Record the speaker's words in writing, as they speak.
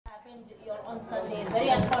happened on Sunday is very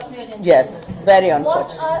unfortunate incident. Yes, very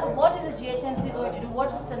unfortunate. What is the GHMC going to do? What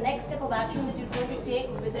is the next step of action that you're going to take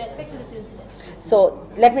with respect to this incident? So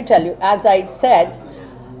let me tell you, as I said,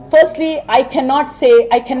 firstly, I cannot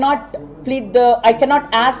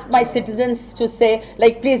ask my citizens to say,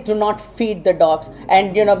 like, please do not feed the dogs,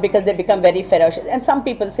 and because they become very ferocious. And some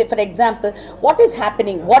people say, for example, what is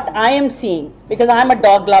happening, what I am seeing, because I am a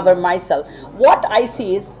dog lover myself, what I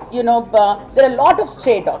see is, there are a lot of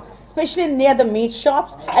stray dogs, especially near the meat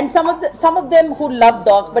shops, and some of them who love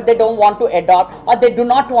dogs, but they don't want to adopt, or they do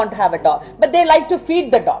not want to have a dog, but they like to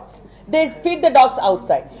feed the dogs. They feed the dogs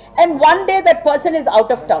outside, and one day that person is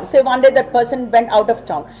out of town. Say one day that person went out of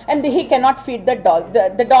town and he cannot feed the dog.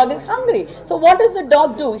 The dog is hungry. So what does the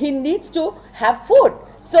dog do? He needs to have food.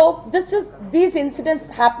 So these incidents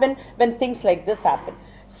happen when things like this happen.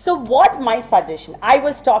 So what my suggestion, I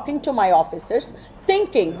was talking to my officers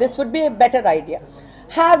thinking this would be a better idea.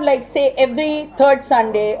 Have, like, say every third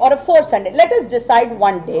Sunday or a fourth Sunday, let us decide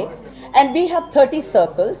one day, and we have 30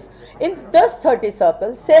 circles. In those 30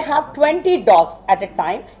 circles, say have 20 dogs at a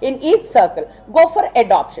time in each circle. Go for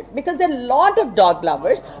adoption, because there are a lot of dog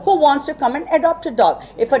lovers who wants to come and adopt a dog.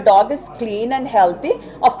 If a dog is clean and healthy,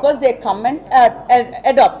 of course they come and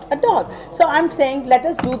adopt a dog. So I'm saying let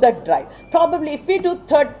us do that drive. Probably if we do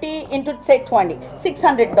 30 into say 20,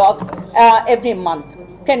 600 dogs every month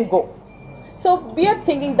can go. So we are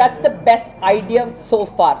thinking that's the best idea so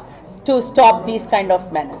far to stop these kind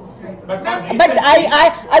of menace. But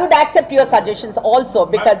I would accept your suggestions also,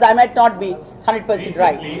 because I might not be 100%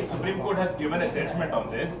 right. Supreme Court has given a judgment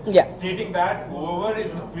on this, stating that whoever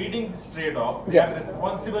is feeding stray dogs, they are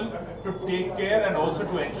responsible to take care and also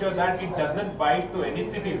to ensure that it doesn't bite to any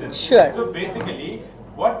citizen. Sure. So basically,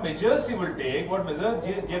 what measures he will take, what measures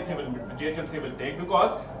GHMC will take,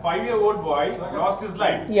 because 5-year-old boy lost his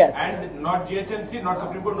life. Yes. And not GHMC, not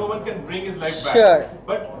Supreme Court, no one can bring his life back. Sure.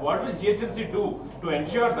 But what will GHMC do to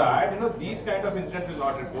ensure that these kind of incidents will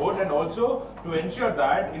not report, and also to ensure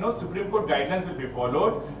that Supreme Court guidelines will be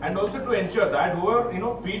followed, and also to ensure that who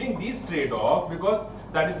are feeding these stray dogs, because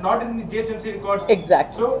that is not in the GHMC records.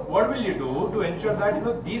 Exactly. So what will you do to ensure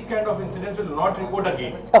that these kind of incidents will not report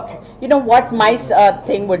again? Okay. You know what my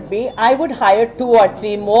thing would be? I would hire 2 or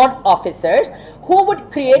 3 more officers who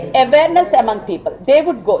would create awareness among people. They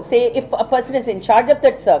would go, say if a person is in charge of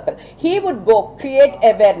that circle, he would go create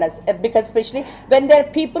awareness, because especially when there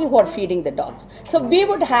are people who are feeding the dogs. So we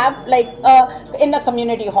would have, like, in a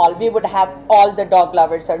community hall, we would have all the dog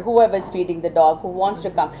lovers or whoever is feeding the dog who wants to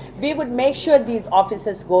come. We would make sure these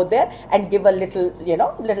officers go there and give a little,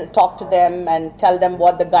 little talk to them and tell them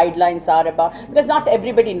what the guidelines are about, because not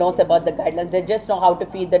everybody knows about the guidelines. They just know how to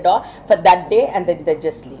feed the dog for that day and then they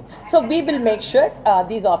just leave. So we will make sure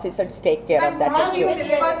these officers take care of that issue.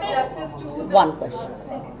 Justice to One question.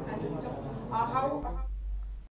 how